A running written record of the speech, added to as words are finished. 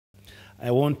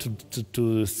I want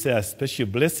to say a special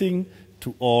blessing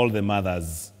to all the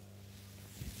mothers.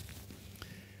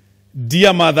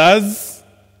 Dear mothers,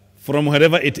 from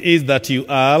wherever it is that you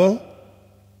are,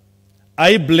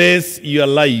 I bless your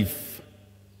life,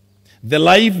 the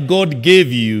life God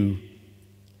gave you.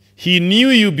 He knew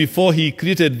you before he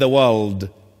created the world.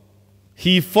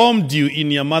 He formed you in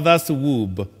your mother's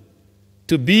womb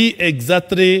to be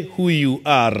exactly who you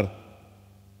are,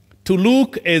 to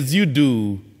look as you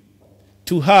do,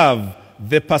 to have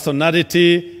the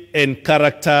personality and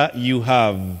character you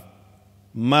have.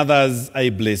 Mothers, I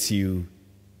bless you.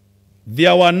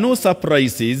 There were no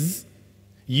surprises.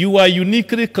 You are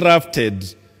uniquely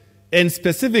crafted and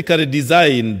specifically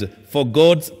designed for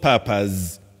God's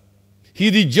purpose. He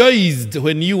rejoiced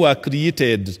when you were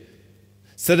created,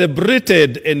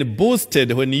 celebrated and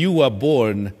boasted when you were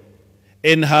born,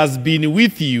 and has been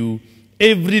with you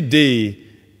every day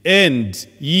and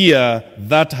year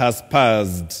that has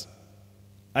passed.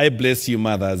 I bless you,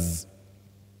 mothers.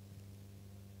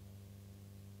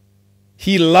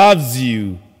 He loves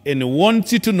you and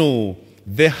wants you to know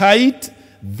the height,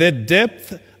 the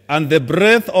depth, and the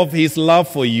breadth of his love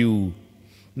for you,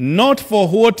 not for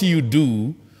what you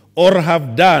do or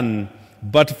have done,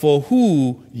 but for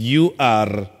who you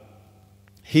are,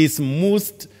 his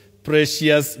most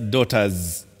precious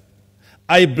daughters.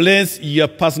 I bless your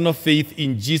personal faith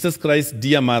in Jesus Christ,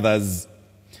 dear mothers,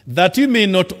 that you may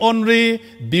not only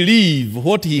believe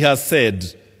what he has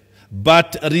said,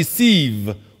 but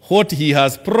receive what he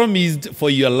has promised for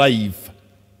your life.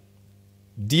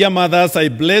 Dear mothers, I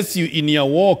bless you in your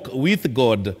walk with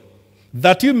God,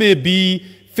 that you may be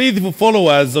faithful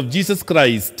followers of Jesus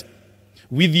Christ,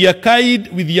 with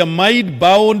your mind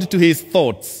bound to his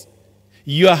thoughts,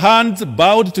 your hands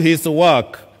bowed to his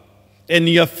work, and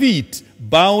your feet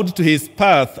bound to his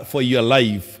path for your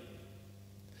life.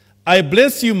 I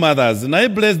bless you, mothers, and I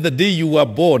bless the day you were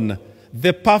born,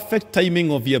 the perfect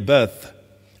timing of your birth,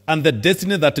 and the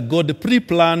destiny that God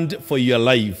pre-planned for your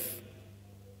life.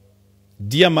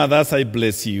 Dear mothers, I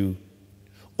bless you.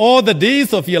 All the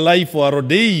days of your life were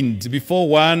ordained before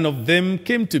one of them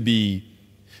came to be.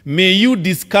 May you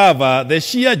discover the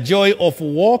sheer joy of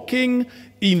walking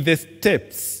in the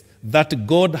steps that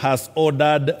God has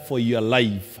ordered for your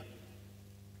life.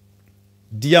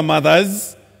 Dear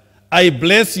mothers, I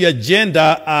bless your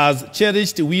gender as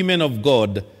cherished women of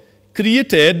God,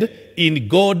 created in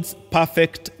God's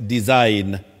perfect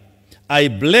design. I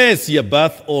bless your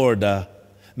birth order.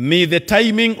 May the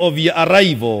timing of your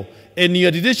arrival and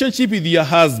your relationship with your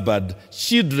husband,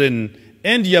 children,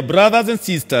 and your brothers and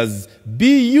sisters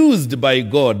be used by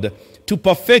God to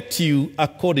perfect you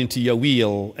according to your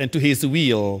will and to his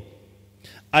will.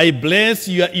 I bless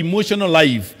your emotional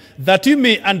life, that you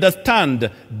may understand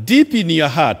deep in your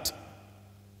heart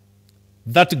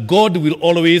that God will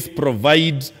always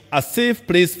provide a safe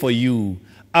place for you,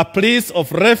 a place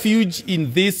of refuge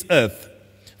in this earth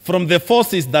from the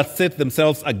forces that set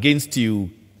themselves against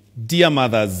you. Dear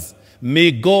mothers,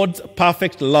 may God's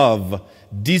perfect love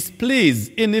displace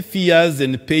any fears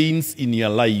and pains in your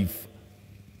life.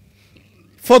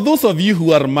 For those of you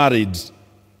who are married,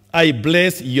 I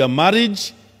bless your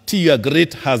marriage to your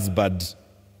great husband.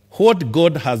 What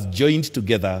God has joined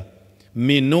together,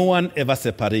 may no one ever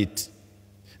separate.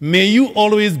 May you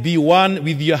always be one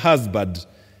with your husband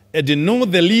and know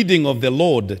the leading of the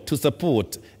Lord to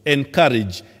support,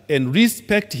 encourage, and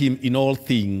respect him in all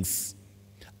things.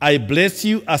 I bless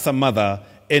you as a mother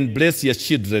and bless your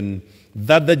children,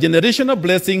 that the generational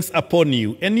blessings upon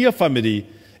you and your family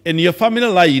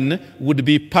line would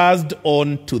be passed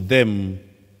on to them.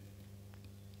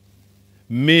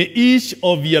 May each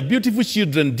of your beautiful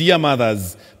children, dear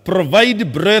mothers,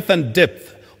 provide breadth and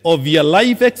depth of your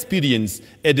life experience,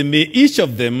 and may each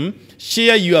of them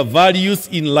share your values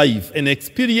in life and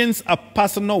experience a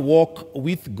personal walk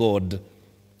with God.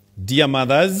 Dear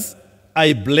mothers,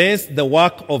 I bless the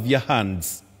work of your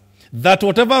hands, that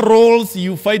whatever roles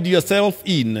you find yourself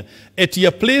in at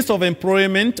your place of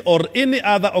employment or any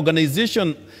other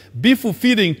organization be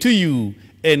fulfilling to you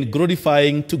and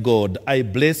glorifying to God. I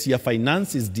bless your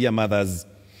finances, dear mothers.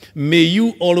 May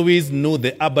you always know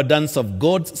the abundance of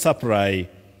God's supply,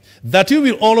 that you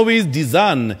will always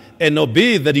discern and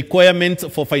obey the requirements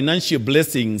for financial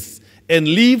blessings and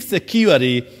live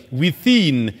securely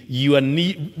within your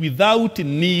need, without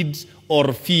need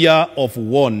or fear of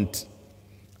want.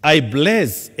 I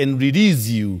bless and release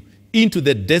you into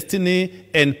the destiny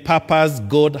and purpose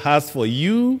God has for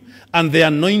you and the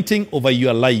anointing over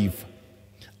your life.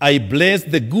 I bless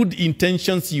the good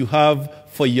intentions you have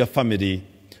for your family,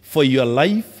 for your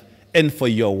life, and for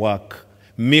your work.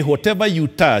 May whatever you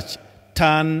touch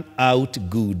turn out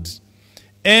good.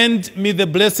 And may the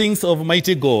blessings of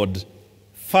Almighty God,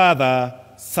 Father,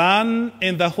 Son,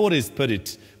 and the Holy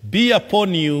Spirit be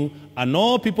upon you and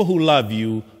all people who love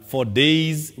you for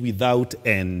days without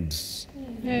end.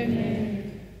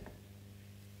 Amen.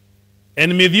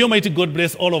 And may the Almighty God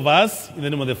bless all of us in the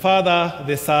name of the Father,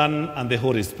 the Son, and the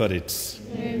Holy Spirit.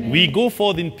 Amen. We go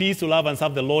forth in peace to love and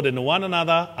serve the Lord and one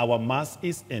another. Our Mass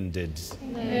is ended.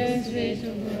 Thanks be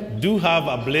to God. Do have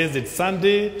a blessed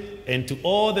Sunday, and to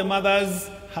all the mothers,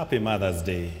 happy Mother's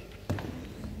Day.